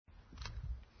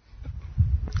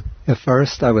At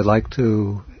first, I would like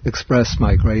to express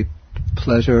my great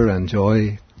pleasure and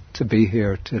joy to be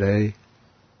here today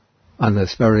on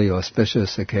this very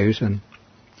auspicious occasion.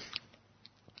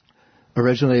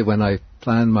 Originally, when I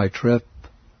planned my trip,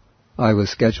 I was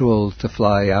scheduled to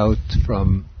fly out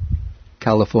from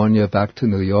California back to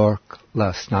New York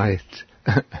last night.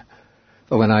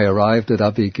 But when I arrived at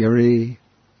Abhigiri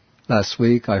last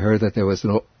week, I heard that there was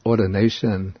an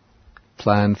ordination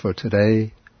planned for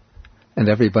today, and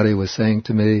everybody was saying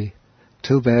to me,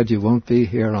 "Too bad you won't be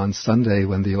here on Sunday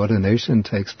when the ordination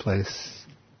takes place."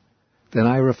 Then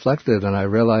I reflected and I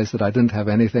realized that I didn't have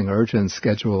anything urgent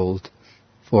scheduled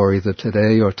for either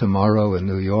today or tomorrow in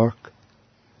New York.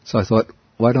 So I thought,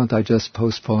 why don't I just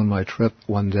postpone my trip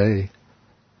one day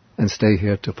and stay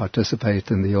here to participate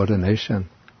in the ordination?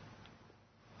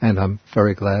 And I'm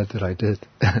very glad that I did.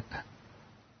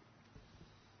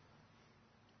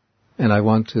 And I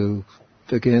want to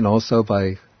begin also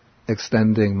by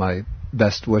extending my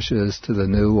best wishes to the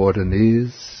new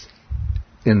ordinees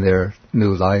in their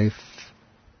new life.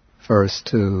 First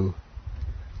to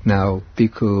now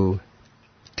Bhikkhu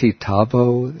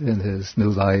Titabo in his new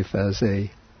life as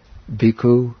a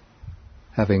Bhikkhu,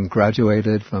 having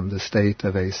graduated from the state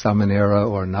of a Samanera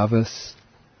or novice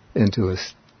into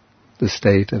the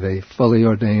state of a fully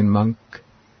ordained monk,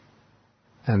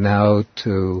 and now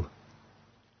to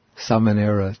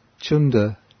Samanera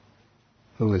Chunda,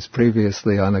 who was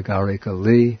previously Anagarika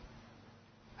Li,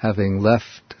 having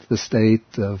left the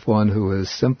state of one who is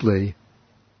simply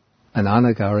an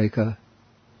Anagarika,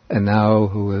 and now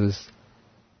who is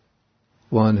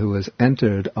one who has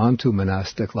entered onto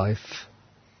monastic life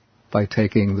by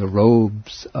taking the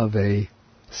robes of a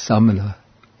samana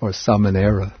or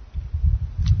samanera.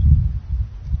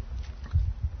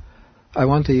 I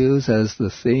want to use as the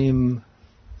theme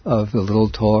of the little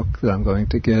talk that I'm going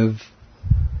to give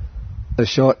a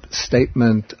short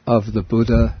statement of the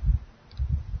Buddha.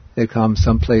 It comes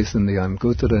someplace in the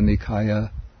Anguttara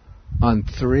Nikaya on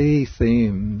 3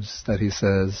 themes that he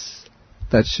says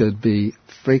that should be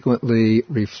frequently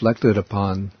reflected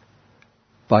upon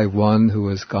by one who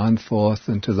has gone forth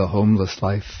into the homeless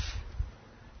life.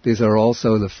 These are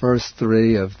also the first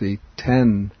 3 of the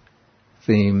 10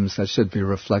 themes that should be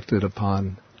reflected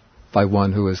upon by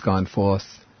one who has gone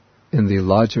forth in the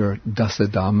larger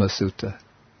Dasadhamma Sutta.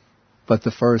 But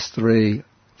the first 3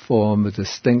 form a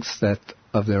distinct set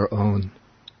of their own.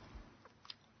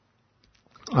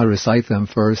 I recite them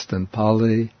first in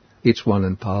Pali, each one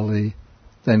in Pali,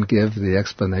 then give the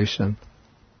explanation.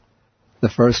 The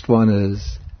first one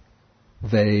is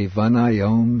Ve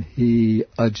vanayom hi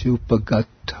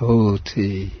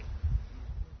ajupagatoti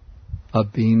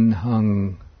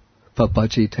abinhang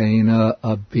papajitena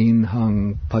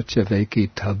abinhang pachaveki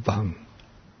tabang.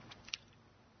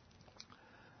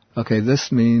 Okay,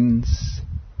 this means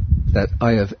that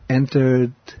I have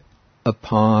entered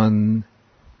upon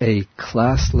a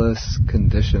classless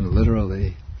condition,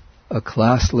 literally, a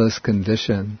classless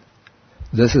condition.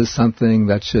 This is something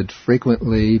that should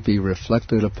frequently be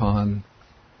reflected upon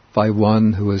by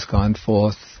one who has gone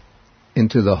forth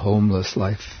into the homeless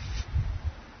life.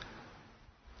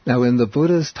 Now, in the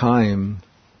Buddha's time,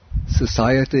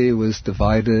 society was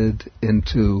divided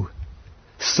into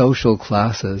social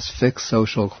classes, fixed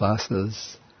social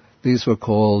classes. These were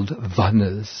called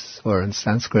vanas, or in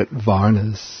Sanskrit,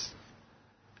 varnas.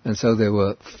 And so there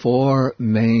were 4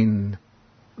 main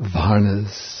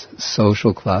varnas,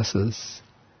 social classes.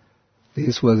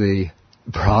 These were the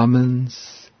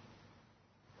Brahmins,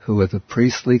 who were the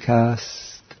priestly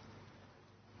caste.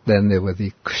 Then there were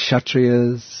the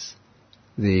Kshatriyas,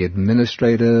 the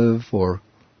administrative or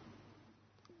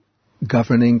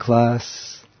governing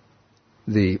class.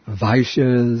 The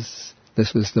Vaishyas,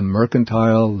 this was the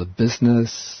mercantile, the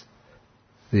business,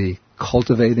 the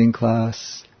cultivating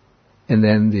class. And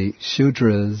then the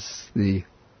Shudras, the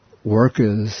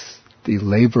workers, the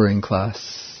laboring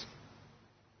class.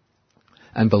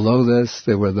 And below this,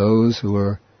 there were those who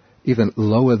were even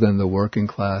lower than the working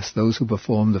class, those who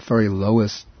performed the very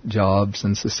lowest jobs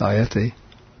in society.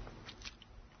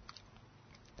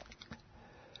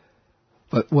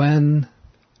 But when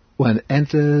one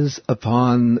enters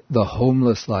upon the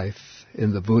homeless life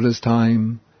in the Buddha's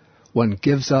time, one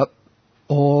gives up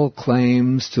all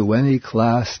claims to any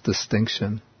class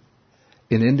distinction.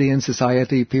 In Indian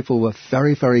society, people were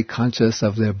very, very conscious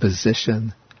of their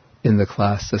position in the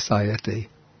class society.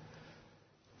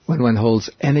 When one holds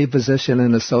any position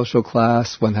in a social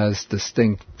class, one has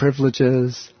distinct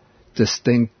privileges,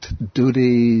 distinct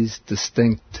duties,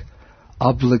 distinct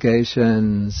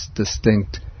obligations,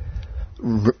 distinct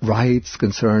rights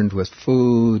concerned with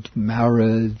food,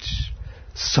 marriage,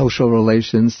 social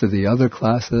relations to the other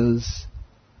classes.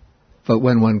 But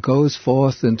when one goes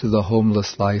forth into the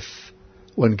homeless life,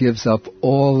 one gives up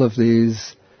all of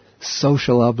these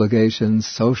social obligations,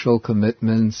 social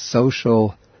commitments,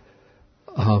 social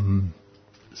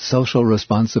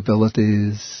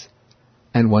responsibilities,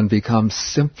 and one becomes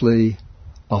simply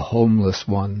a homeless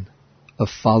one, a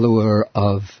follower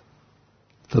of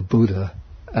the Buddha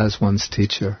as one's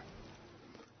teacher.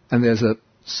 And there's a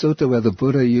sutta where the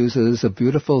Buddha uses a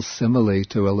beautiful simile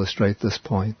to illustrate this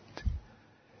point.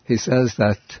 He says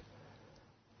that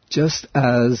just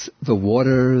as the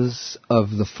waters of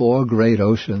the four great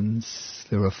oceans,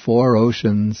 there are four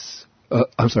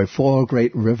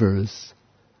great rivers,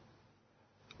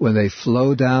 when they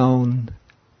flow down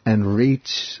and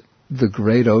reach the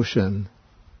great ocean,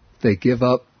 they give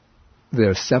up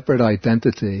their separate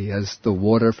identity as the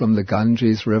water from the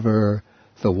Ganges River,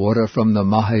 the water from the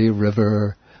Mahi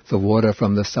River, the water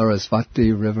from the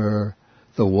Sarasvati River,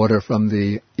 the water from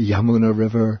the Yamuna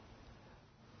River,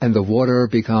 and the water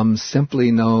becomes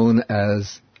simply known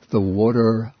as the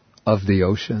water of the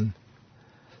ocean.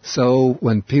 So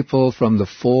when people from the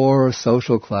four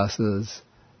social classes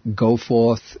go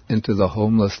forth into the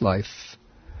homeless life,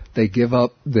 they give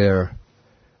up their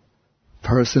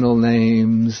personal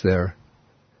names, their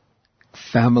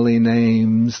family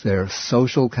names, their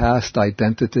social caste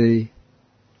identity,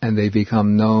 and they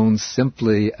become known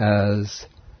simply as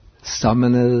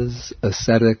samanas,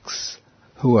 ascetics,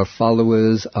 who are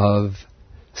followers of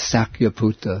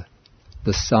Sakyaputta,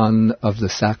 the son of the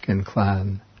Sakyan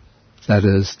clan, that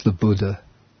is, the Buddha.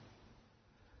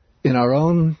 In our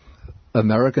own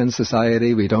American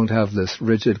society, we don't have this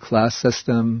rigid class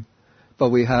system, but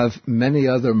we have many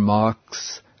other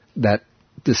marks that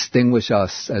distinguish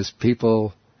us as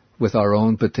people with our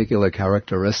own particular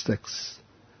characteristics.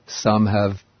 Some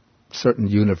have certain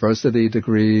university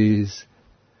degrees,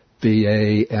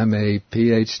 BA, MA,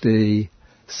 PhD.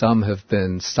 Some have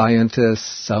been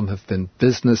scientists, some have been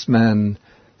businessmen,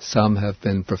 some have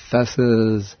been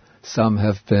professors, some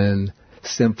have been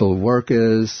simple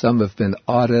workers, some have been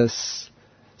artists,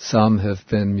 some have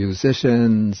been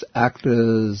musicians,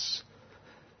 actors,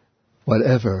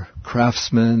 whatever,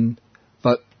 craftsmen.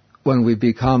 But when we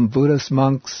become Buddhist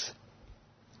monks,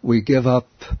 we give up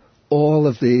all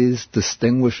of these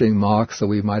distinguishing marks that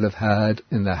we might have had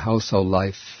in the household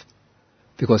life,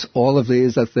 because all of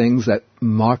these are things that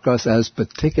mark us as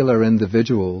particular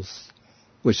individuals,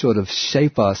 which sort of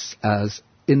shape us as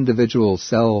individual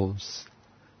selves.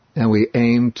 And we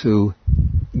aim to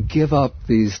give up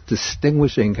these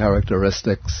distinguishing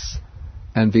characteristics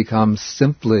and become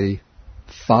simply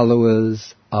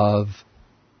followers of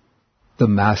the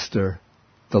Master,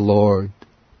 the Lord,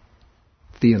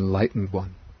 the Enlightened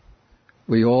One.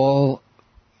 We all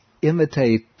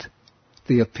imitate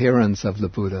the appearance of the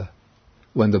Buddha.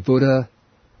 When the Buddha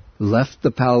left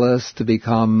the palace to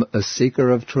become a seeker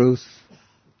of truth,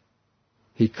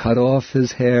 he cut off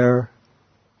his hair,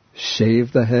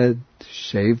 shaved the head,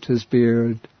 shaved his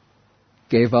beard,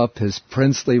 gave up his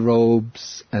princely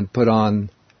robes, and put on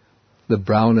the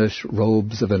brownish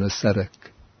robes of an ascetic.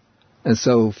 And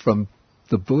so from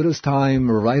the Buddha's time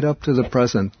right up to the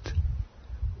present,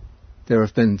 there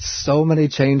have been so many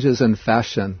changes in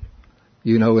fashion.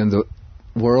 You know, in the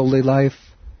worldly life,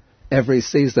 every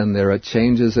season there are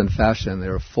changes in fashion.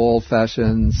 There are fall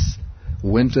fashions,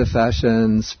 winter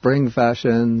fashions, spring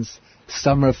fashions,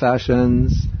 summer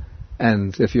fashions.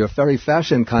 And if you're very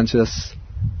fashion conscious,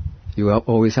 you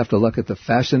always have to look at the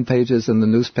fashion pages in the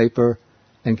newspaper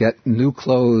and get new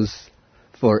clothes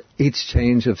for each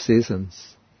change of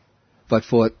seasons. But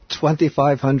for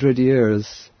 2,500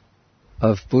 years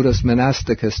of Buddhist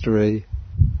monastic history,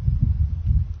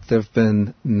 there have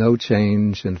been no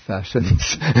change in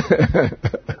fashions.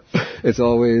 It's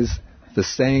always the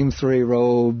same three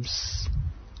robes,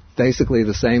 basically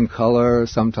the same color.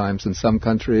 Sometimes in some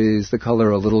countries the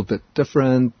color a little bit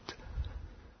different.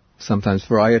 Sometimes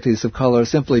varieties of color,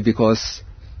 simply because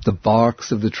the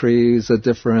barks of the trees are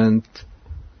different.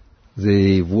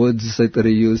 The woods that are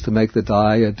used to make the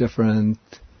dye are different.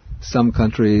 Some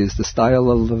countries, the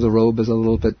style of the robe is a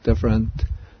little bit different.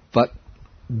 But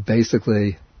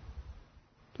basically,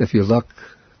 if you look,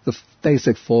 the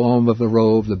basic form of the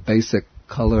robe, the basic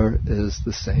color is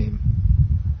the same.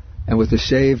 And with the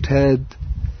shaved head,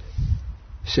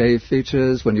 shaved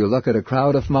features, when you look at a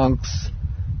crowd of monks,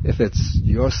 if it's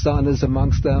your son is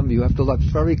amongst them, you have to look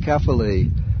very carefully.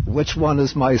 Which one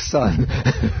is my son?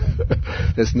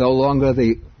 There's no longer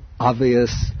the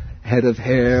obvious head of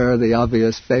hair, the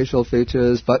obvious facial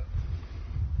features, but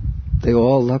they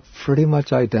all look pretty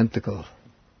much identical.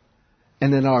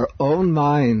 And in our own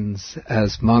minds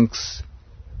as monks,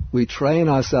 we train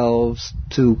ourselves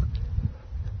to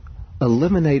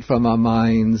eliminate from our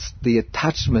minds the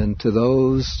attachment to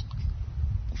those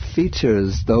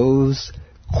features, those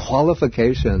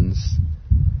qualifications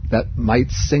that might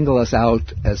single us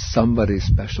out as somebody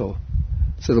special,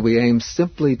 so that we aim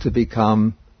simply to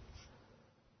become,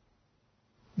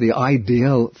 the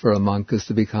ideal for a monk is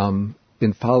to become,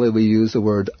 in Pali we use the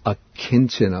word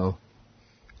akinchino,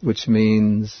 which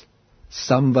means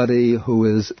somebody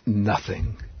who is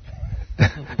nothing.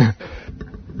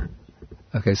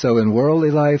 Okay, so in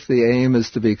worldly life the aim is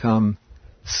to become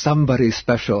somebody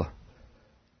special.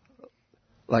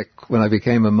 Like when I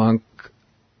became a monk,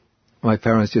 my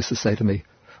parents used to say to me,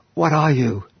 "What are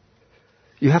you?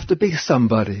 You have to be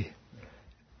somebody.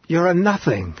 You're a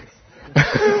nothing."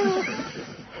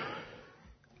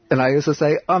 And I used to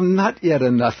say, "I'm not yet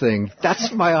a nothing.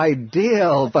 That's my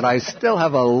ideal, but I still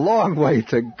have a long way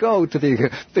to go to be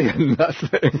a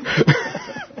nothing."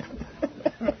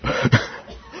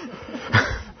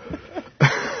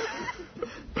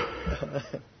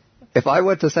 If I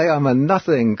were to say I'm a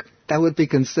nothing, that would be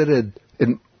considered,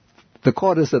 in the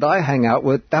quarters that I hang out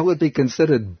with, that would be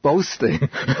considered boasting.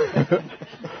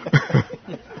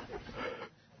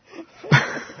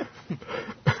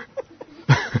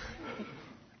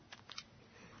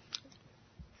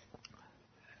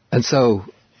 And so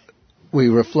we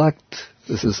reflect,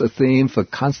 this is a theme for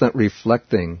constant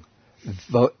reflecting,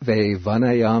 ve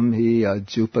vanayam hi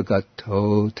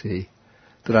ajupagatoti,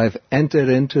 that I've entered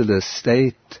into this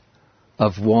state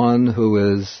of one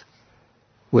who is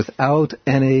without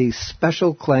any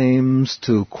special claims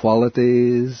to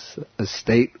qualities, a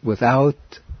state without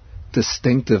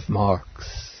distinctive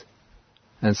marks.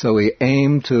 And so we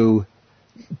aim to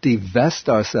divest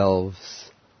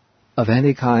ourselves of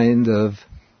any kind of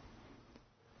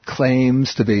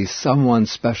claims to be someone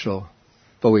special,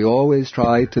 but we always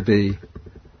try to be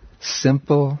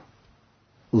simple,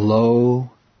 low,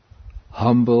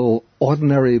 humble,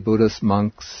 ordinary Buddhist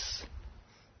monks,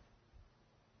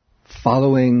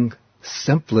 following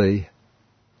simply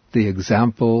the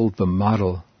example, the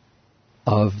model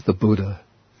of the Buddha,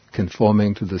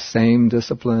 conforming to the same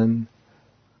discipline,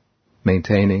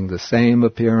 maintaining the same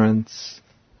appearance,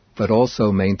 but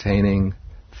also maintaining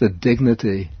the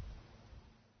dignity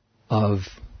of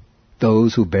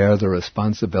those who bear the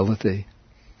responsibility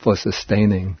for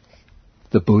sustaining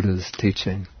the Buddha's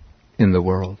teaching in the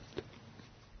world.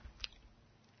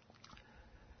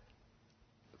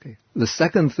 Okay. The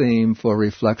second theme for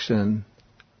reflection,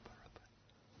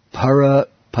 para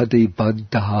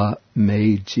padibadda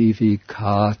me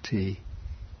jivikati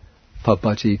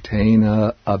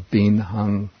pabajitena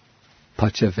abinhang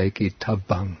pachaveki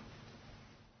tabang.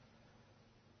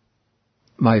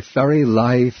 My very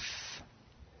life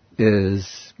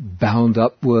is bound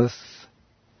up with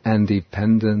and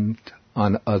dependent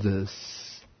on others.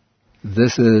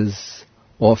 This is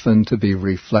often to be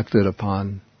reflected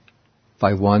upon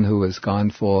by one who has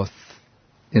gone forth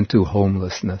into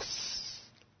homelessness.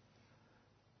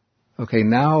 Okay,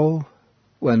 now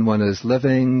when one is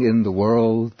living in the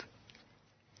world,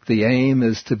 the aim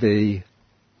is to be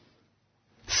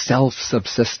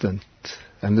self-subsistent,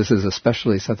 and this is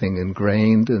especially something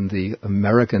ingrained in the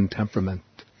American temperament.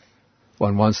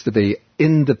 One wants to be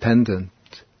independent,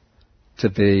 to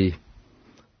be,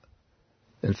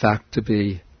 in fact, to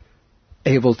be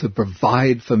able to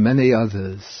provide for many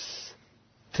others,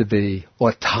 to be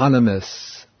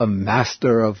autonomous, a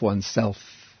master of oneself.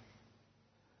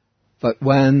 But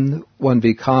when one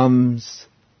becomes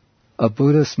a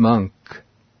Buddhist monk,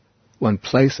 one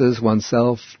places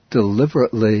oneself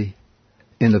deliberately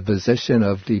in a position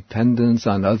of dependence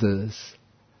on others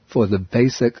for the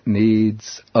basic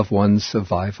needs of one's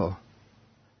survival.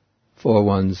 For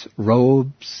one's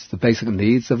robes, the basic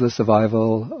needs of the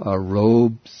survival are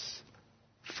robes,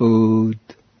 food,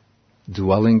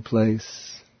 dwelling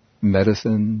place,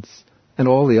 medicines, and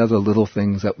all the other little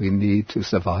things that we need to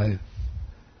survive.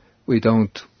 We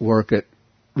don't work at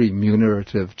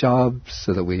remunerative jobs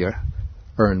so that we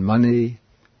earn money.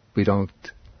 We don't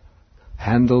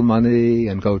handle money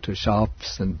and go to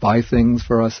shops and buy things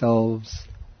for ourselves,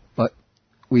 but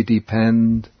we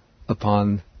depend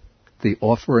upon the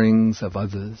offerings of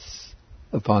others,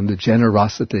 upon the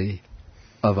generosity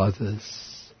of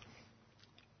others.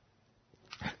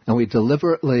 And we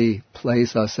deliberately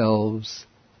place ourselves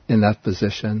in that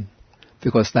position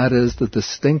because that is the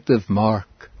distinctive mark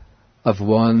of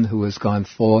one who has gone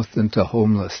forth into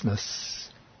homelessness.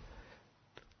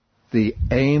 The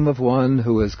aim of one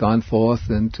who has gone forth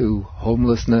into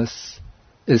homelessness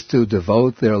is to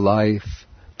devote their life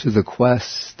to the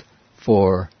quest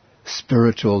for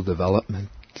spiritual development.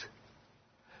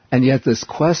 And yet this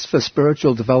quest for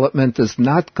spiritual development is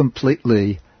not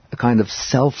completely a kind of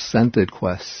self-centered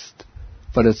quest,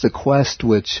 but it's a quest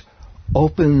which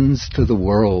opens to the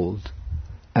world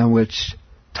and which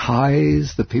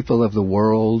ties the people of the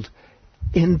world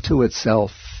into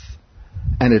itself.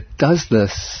 And it does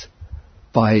this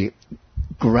by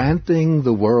granting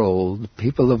the world,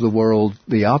 people of the world,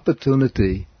 the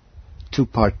opportunity to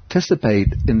participate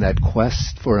in that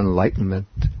quest for enlightenment,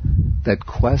 that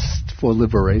quest for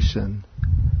liberation,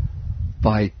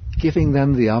 by giving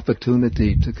them the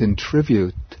opportunity to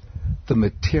contribute the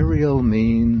material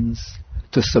means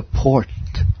to support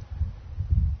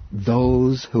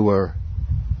those who are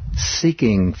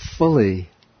seeking fully,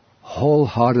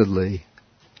 wholeheartedly,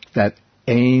 that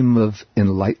aim of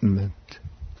enlightenment,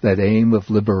 that aim of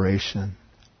liberation.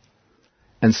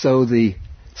 And so the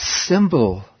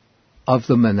symbol of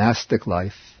the monastic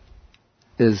life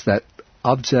is that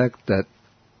object that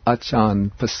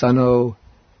Ajahn Pasano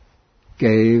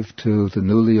gave to the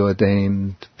newly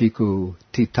ordained Bhikkhu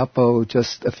Titapo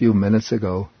just a few minutes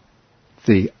ago,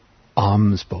 the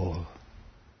alms bowl.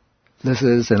 This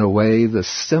is, in a way, the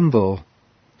symbol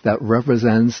that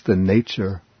represents the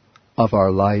nature of our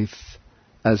life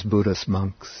as Buddhist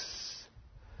monks.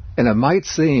 And it might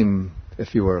seem,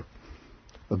 if you were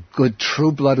a good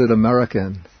true-blooded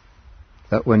American,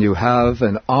 that when you have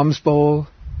an alms bowl,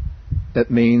 it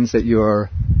means that you're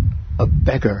a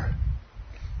beggar,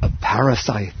 a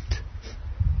parasite,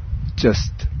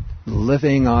 just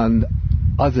living on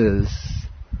others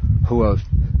who are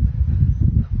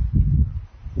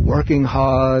working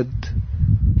hard,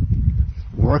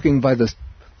 working by the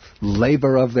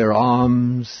labor of their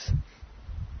alms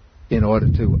in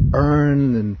order to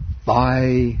earn and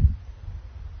buy,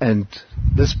 and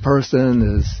this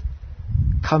person is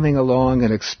coming along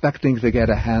and expecting to get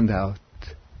a handout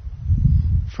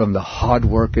from the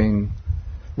hard-working,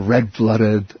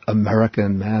 red-blooded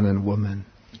American man and woman.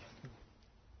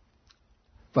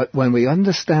 But when we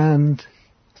understand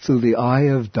through the eye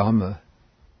of Dhamma,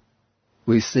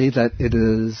 we see that it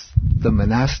is the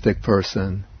monastic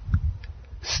person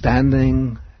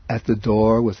standing at the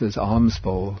door with his alms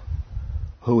bowl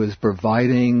who is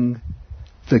providing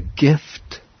the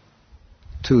gift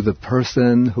to the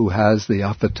person who has the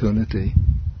opportunity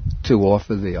to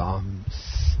offer the alms.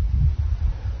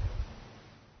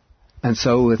 And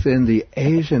so within the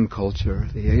Asian culture,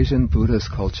 the Asian Buddhist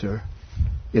culture,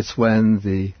 it's when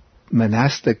the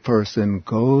monastic person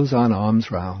goes on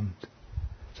alms round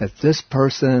that this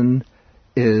person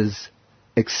is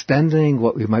extending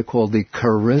what we might call the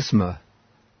charisma,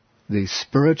 the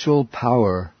spiritual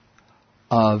power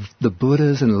of the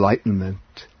Buddha's enlightenment,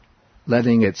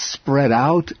 letting it spread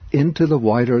out into the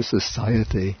wider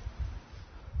society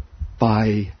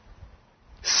by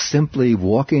simply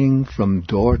walking from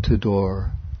door to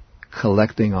door,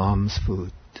 collecting alms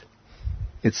food.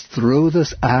 It's through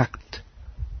this act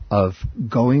of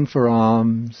going for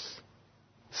alms,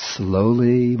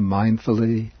 slowly,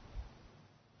 mindfully,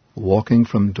 walking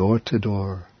from door to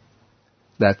door,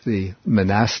 that the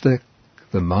monastic,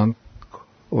 the monk,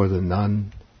 or the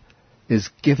nun is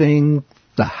giving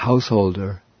the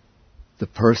householder, the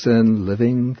person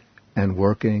living and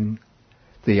working,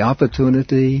 the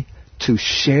opportunity to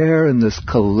share in this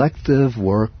collective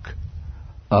work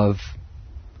of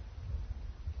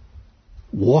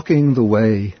walking the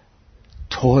way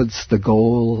towards the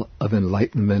goal of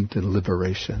enlightenment and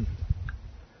liberation.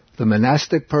 The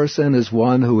monastic person is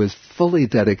one who is fully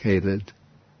dedicated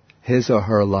his or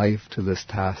her life to this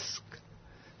task.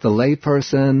 The lay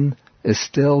person is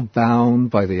still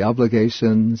bound by the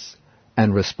obligations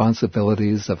and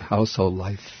responsibilities of household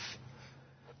life.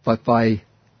 But by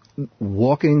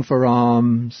walking for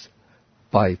alms,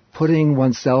 by putting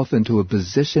oneself into a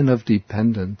position of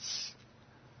dependence,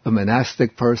 a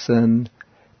monastic person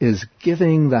is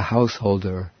giving the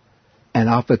householder an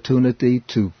opportunity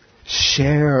to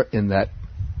share in that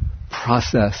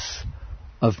process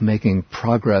of making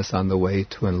progress on the way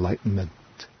to enlightenment.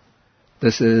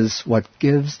 This is what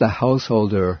gives the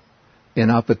householder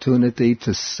an opportunity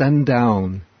to send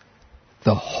down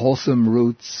the wholesome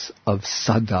roots of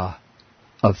saddha,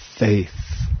 of faith,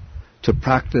 to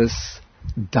practice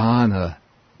dana,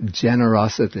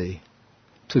 generosity,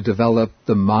 to develop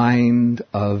the mind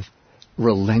of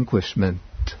relinquishment,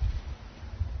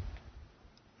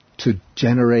 to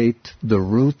generate the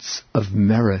roots of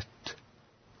merit,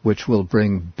 which will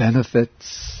bring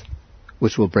benefits,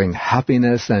 which will bring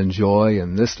happiness and joy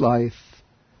in this life,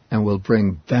 and will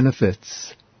bring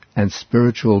benefits and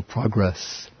spiritual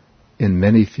progress in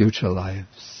many future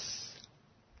lives.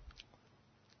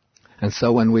 And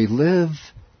so when we live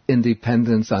in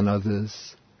dependence on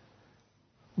others,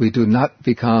 we do not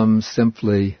become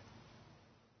simply,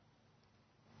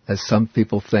 as some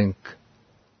people think,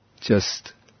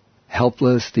 just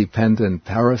helpless, dependent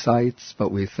parasites,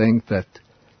 but we think that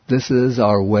this is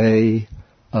our way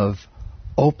of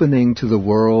opening to the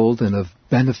world and of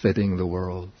benefiting the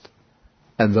world.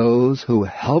 And those who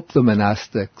help the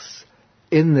monastics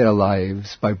in their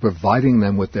lives by providing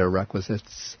them with their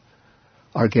requisites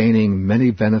are gaining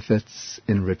many benefits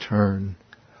in return.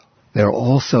 They're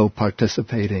also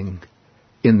participating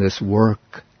in this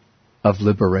work of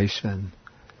liberation,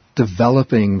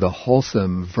 developing the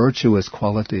wholesome, virtuous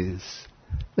qualities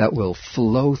that will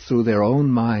flow through their own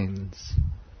minds,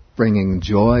 bringing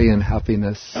joy and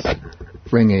happiness,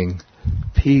 bringing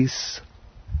peace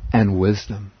and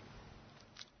wisdom.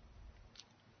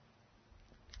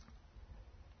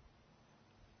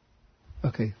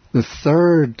 Okay, the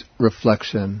third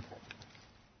reflection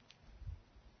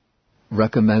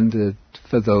recommended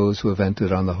for those who have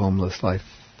entered on the homeless life.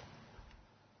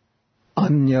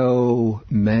 Anyo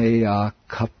mea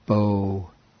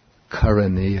kapo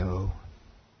karaniyo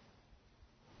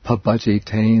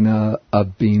pabajitena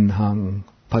abinhang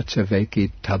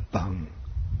pachaveki tabang.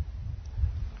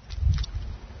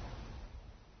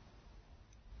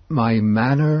 My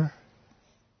manner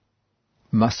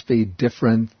must be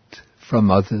different from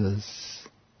others.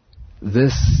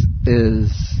 This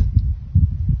is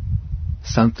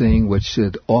something which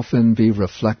should often be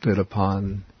reflected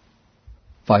upon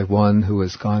by one who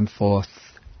has gone forth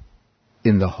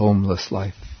in the homeless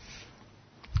life.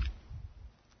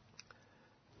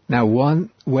 Now,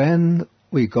 when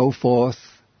we go forth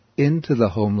into the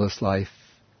homeless life,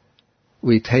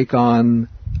 we take on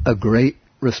a great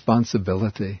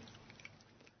responsibility.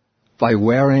 By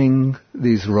wearing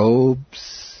these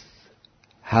robes,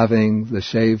 having the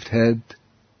shaved head,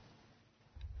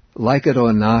 like it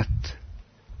or not,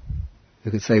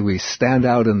 you could say we stand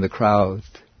out in the crowd.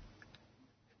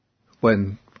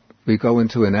 When we go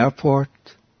into an airport,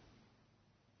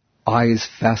 eyes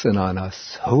fasten on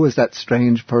us. Who is that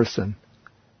strange person?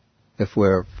 If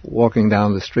we're walking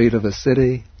down the street of a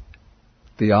city,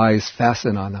 the eyes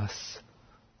fasten on us.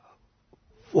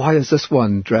 Why is this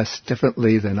one dressed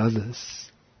differently than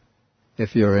others?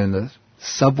 If you're in the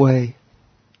subway,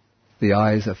 the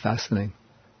eyes are fastening.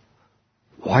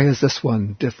 Why is this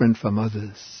one different from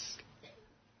others?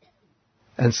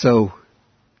 And so,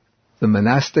 the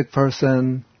monastic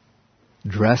person,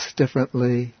 dressed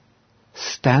differently,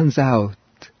 stands out,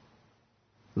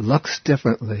 looks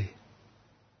differently.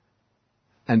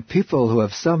 And people who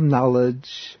have some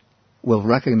knowledge will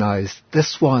recognize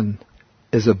this one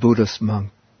is a Buddhist monk.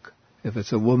 If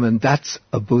it's a woman, that's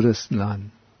a Buddhist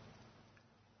nun.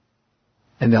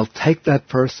 And they'll take that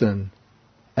person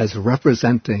as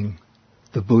representing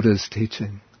the Buddha's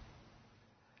teaching.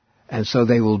 And so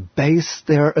they will base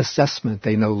their assessment.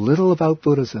 They know little about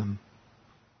Buddhism,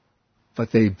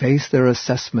 but they base their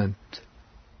assessment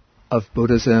of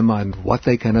Buddhism on what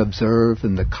they can observe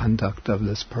in the conduct of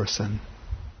this person.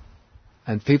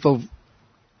 And people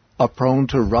are prone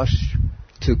to rush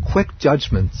to quick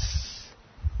judgments.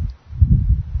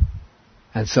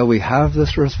 And so we have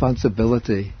this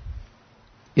responsibility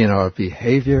in our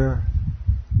behavior,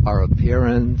 our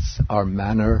appearance, our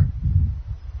manner,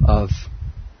 of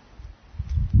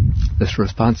this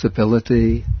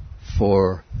responsibility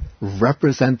for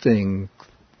representing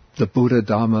the Buddha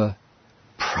Dhamma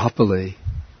properly,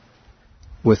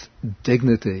 with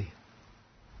dignity,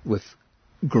 with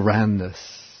grandness.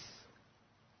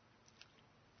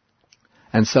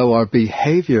 And so our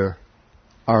behavior,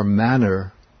 our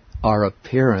manner, our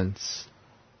appearance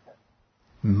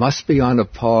must be on a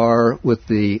par with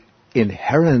the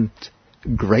inherent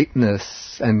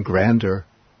greatness and grandeur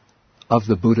of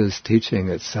the Buddha's teaching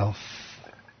itself.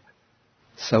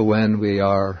 So when we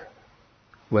are,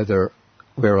 whether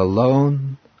we're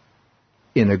alone,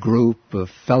 in a group of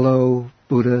fellow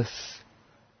Buddhists,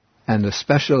 and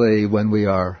especially when we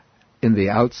are in the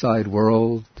outside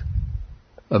world,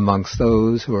 amongst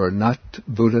those who are not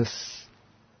Buddhists,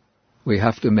 we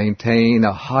have to maintain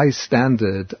a high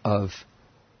standard of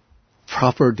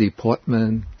proper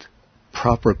deportment,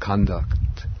 proper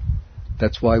conduct.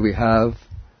 That's why we have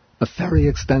a very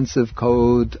extensive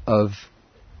code of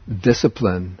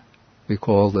discipline. We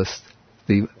call this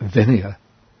the Vinaya,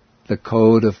 the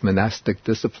code of monastic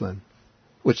discipline,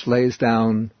 which lays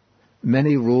down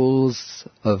many rules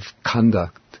of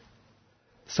conduct.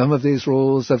 Some of these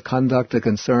rules of conduct are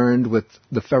concerned with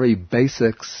the very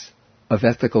basics of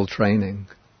ethical training,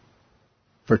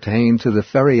 pertain to the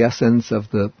very essence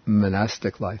of the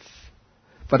monastic life.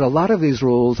 But a lot of these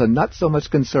rules are not so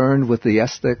much concerned with the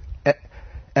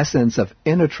essence of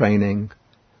inner training,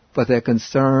 but they're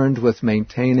concerned with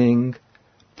maintaining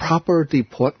proper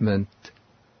deportment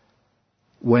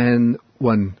when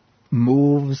one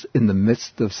moves in the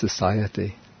midst of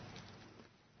society,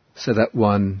 so that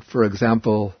one, for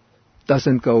example,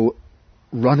 doesn't go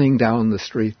running down the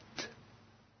street,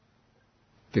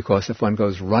 because if one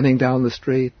goes running down the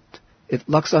street, it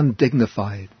looks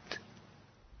undignified.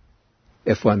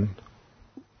 If one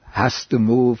has to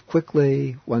move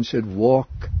quickly, one should walk,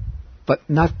 but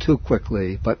not too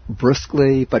quickly, but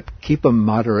briskly, but keep a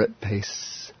moderate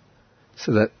pace,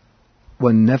 so that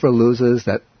one never loses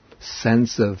that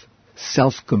sense of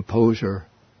self-composure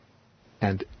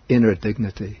and inner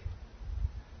dignity.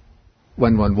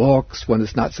 When one walks, one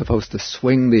is not supposed to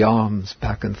swing the arms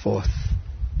back and forth,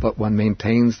 but one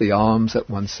maintains the arms at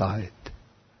one side.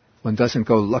 One doesn't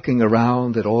go looking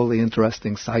around at all the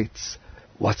interesting sights.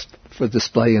 What's for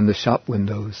display in the shop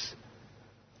windows?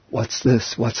 What's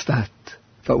this? What's that?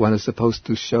 But one is supposed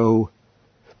to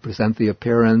present the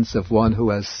appearance of one who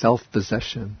has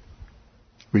self-possession,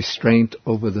 restraint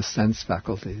over the sense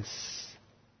faculties.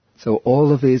 So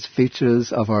all of these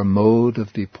features of our mode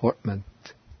of deportment,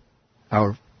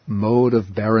 our mode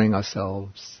of bearing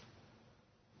ourselves,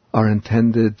 are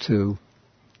intended to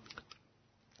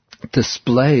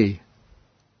display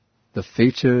the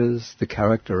features, the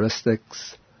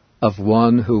characteristics of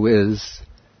one who is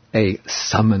a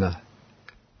samana,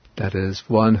 that is,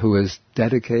 one who has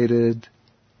dedicated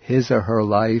his or her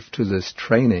life to this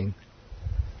training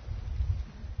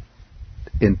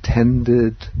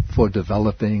intended for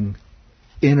developing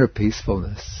inner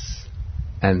peacefulness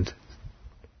and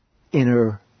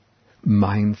inner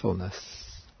mindfulness.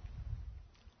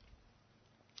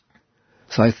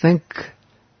 So I think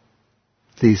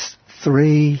these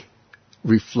three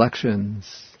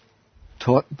reflections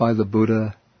taught by the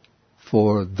Buddha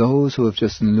for those who have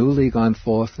just newly gone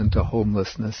forth into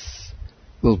homelessness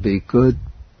will be good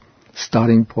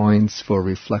starting points for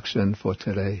reflection for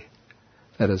today.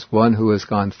 That is, one who has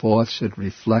gone forth should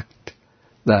reflect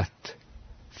that,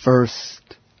 first,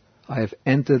 I have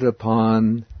entered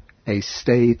upon a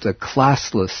state, a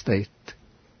classless state,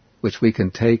 which we can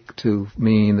take to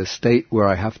mean a state where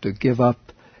I have to give up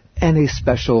any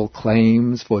special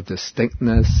claims for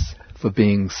distinctness, for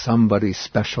being somebody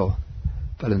special.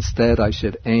 But instead I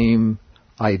should aim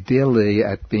ideally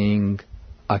at being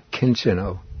a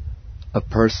kinchino, a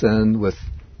person with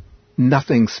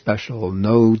nothing special,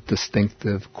 no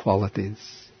distinctive qualities.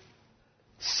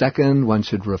 Second, one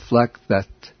should reflect that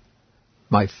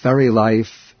my very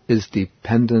life is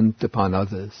dependent upon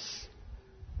others.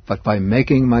 But by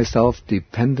making myself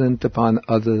dependent upon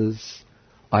others,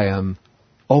 I am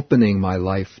opening my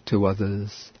life to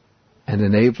others and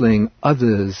enabling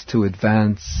others to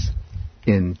advance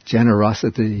in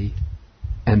generosity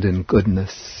and in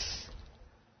goodness.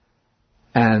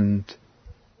 And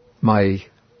my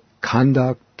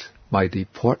conduct, my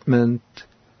deportment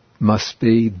must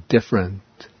be different,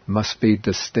 must be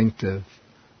distinctive,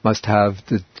 must have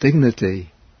the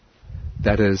dignity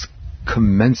that is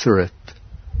commensurate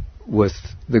with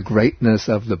the greatness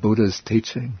of the Buddha's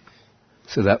teaching,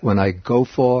 so that when I go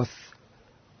forth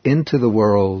into the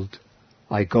world,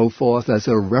 I go forth as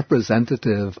a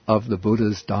representative of the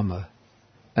Buddha's Dhamma,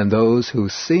 and those who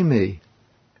see me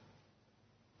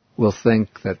will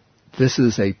think that this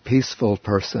is a peaceful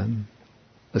person,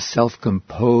 a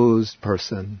self-composed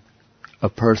person, a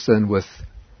person with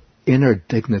inner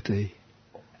dignity,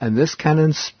 and this can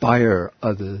inspire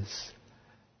others,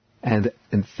 and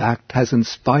in fact has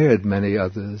inspired many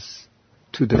others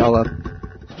to develop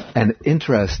an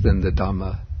interest in the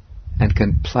Dhamma, and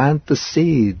can plant the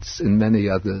seeds in many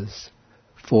others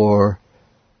for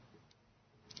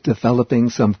developing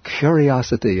some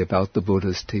curiosity about the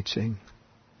Buddha's teaching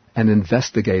and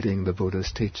investigating the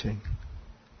Buddha's teaching.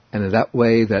 And in that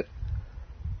way, that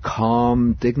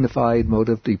calm, dignified mode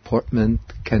of deportment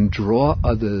can draw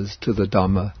others to the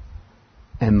Dhamma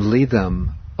and lead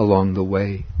them along the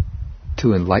way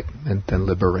to enlightenment and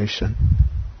liberation.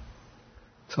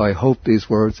 So I hope these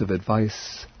words of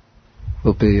advice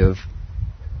will be of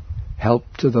help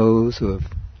to those who have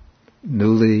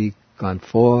newly gone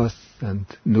forth and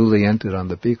newly entered on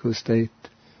the Bhikkhu state,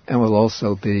 and will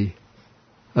also be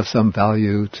of some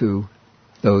value to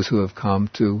those who have come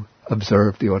to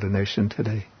observe the ordination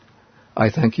today. I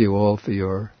thank you all for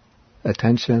your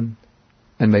attention,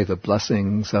 and may the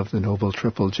blessings of the Noble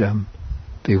Triple Gem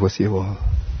be with you all.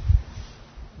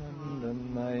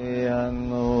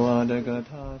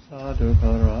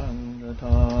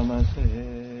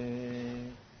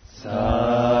 Sa